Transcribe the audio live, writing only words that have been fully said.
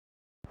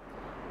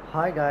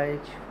Hi guys,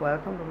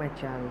 welcome to my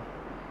channel.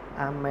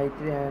 I'm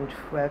Maitri and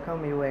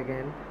welcome you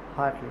again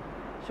heartily.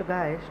 So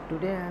guys,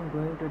 today I'm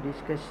going to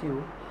discuss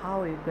you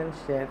how you can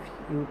save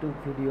YouTube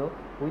video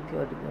with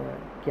your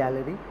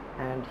gallery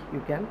and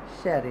you can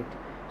share it.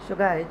 So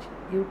guys,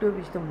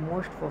 YouTube is the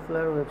most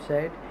popular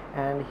website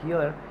and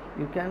here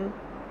you can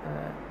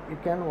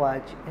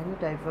watch any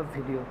type of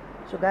video.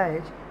 So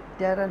guys,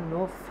 there are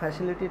no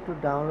facility to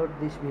download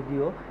this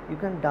video. You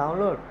can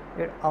download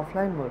it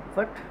offline mode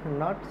but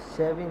not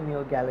save in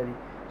your gallery.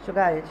 So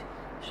guys,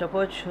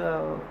 suppose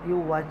you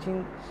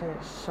watching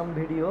some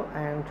video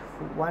and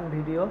one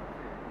video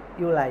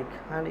you like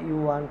and you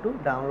want to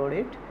download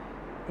it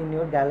in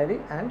your gallery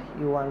and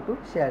you want to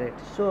share it.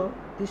 So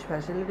this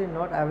facility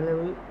not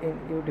available in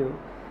YouTube.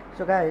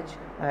 So guys,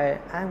 I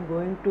am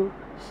going to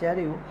share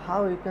you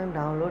how you can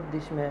download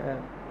this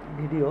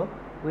video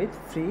with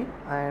free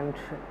and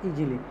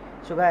easily.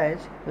 So guys,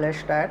 let's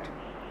start.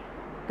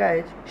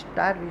 Guys,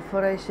 start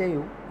before I say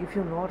you, if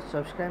you not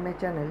subscribe my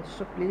channel,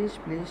 so please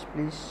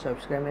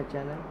subscribe my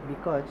channel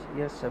because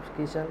your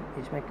subscription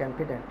is my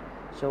confidence.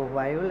 So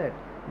why you let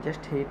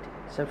just hit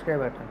subscribe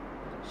button.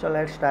 So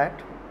let's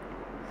start.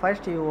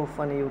 First you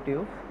open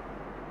YouTube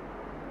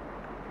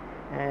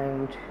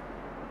and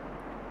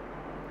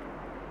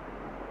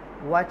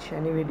watch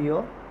any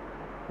video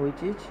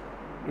which is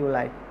you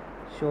like.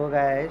 So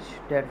guys,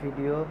 that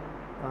video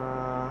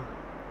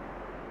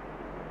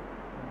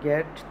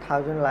get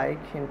 1000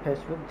 likes in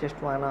Facebook just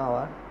 1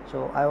 hour.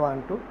 So I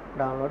want to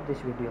download this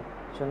video.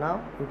 So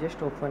now you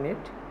just open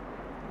it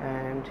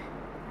and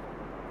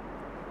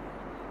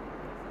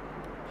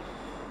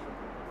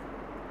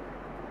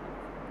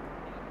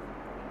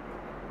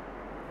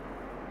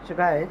so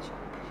guys,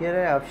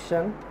 here are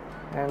option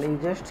and you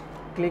just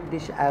click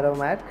this arrow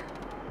mark.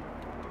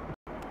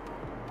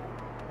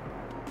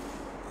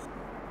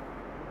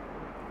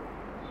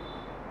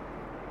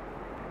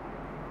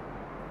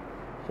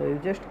 So you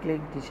just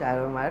click this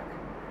arrow mark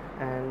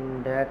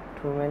and there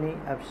are too many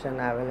options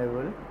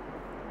available.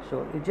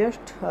 So you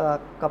just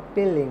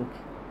copy link.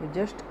 You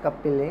just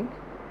copy link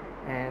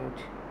and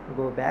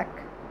go back.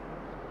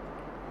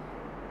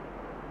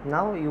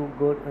 Now you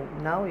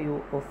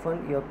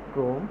open your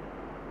Chrome.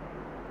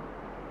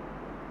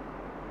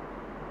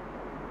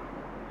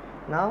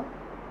 Now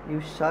you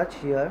search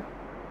here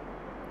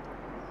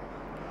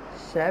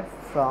save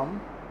from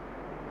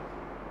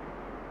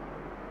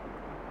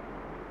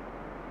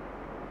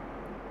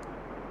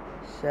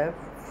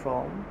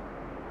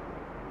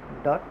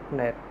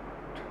 .net.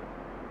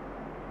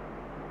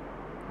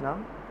 Now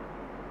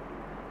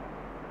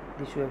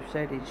this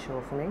website is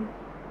opening.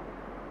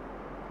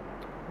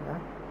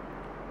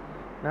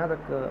 Now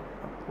the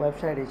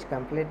website is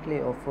completely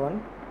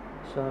open.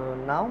 So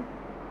now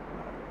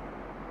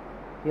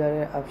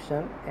here is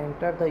option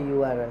enter the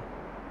URL.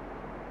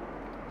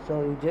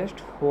 So you just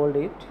hold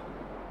it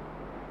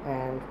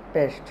and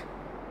paste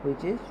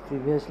which is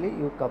previously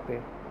you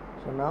copied.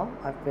 So now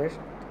I paste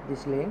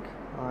this link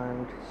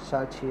and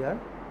search here.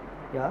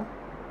 Yeah,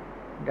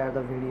 that's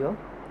the video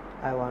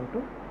I want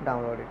to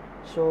download it.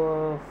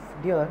 So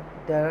here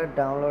there are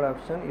download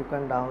option. You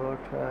can download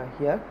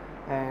here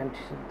and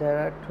there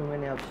are too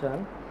many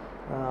options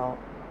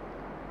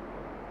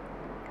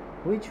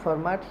which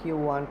format you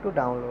want to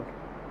download.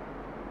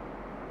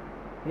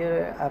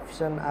 Here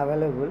option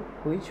available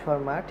which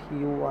format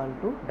you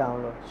want to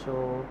download.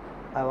 So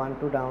I want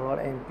to download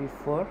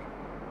MP4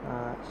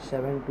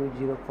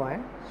 720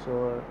 point.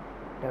 So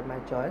that's my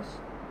choice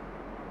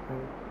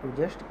and you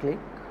just click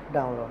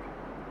download.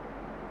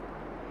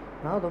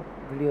 Now the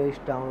video is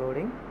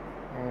downloading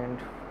and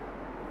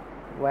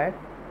wait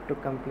to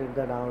complete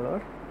the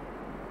download.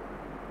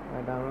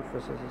 My download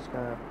process is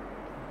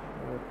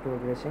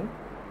progressing.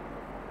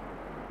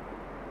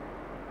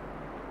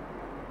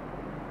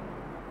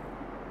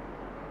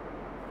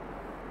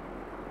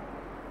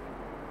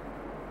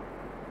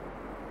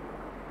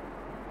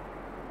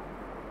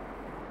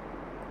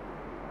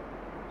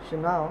 So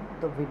now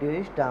the video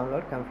is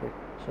download complete.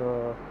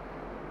 So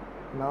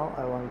now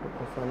I want to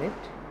open it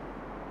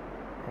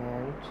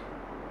and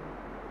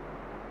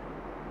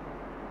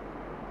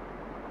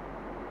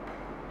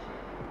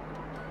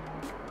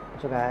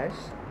so guys,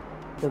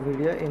 the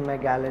video in my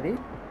gallery.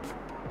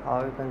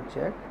 How you can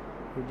check?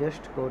 You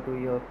just go to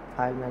your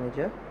file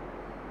manager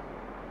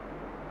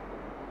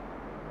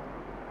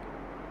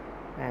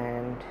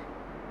and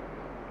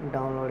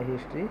download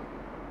history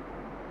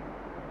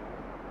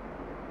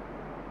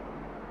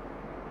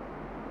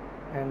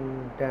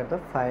and there the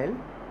file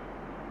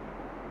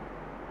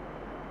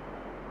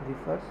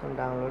the and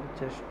download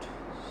just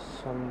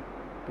some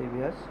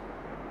previous.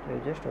 So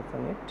you just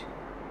open it.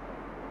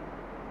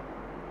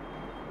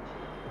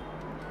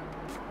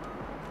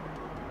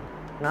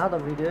 Now the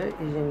video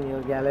is in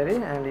your gallery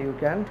and you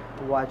can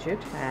watch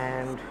it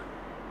and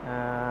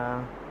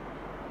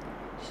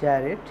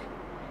share it.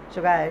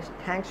 So guys,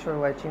 thanks for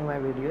watching my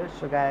video.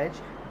 So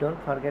guys, don't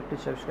forget to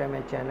subscribe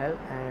my channel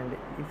and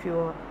if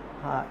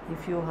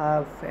you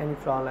have any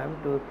problem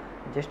to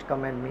just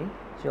comment me,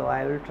 so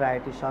I will try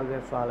to solve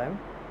your problem.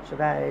 So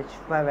guys,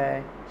 bye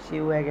bye, see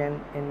you again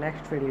in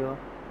next video.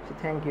 So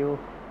thank you.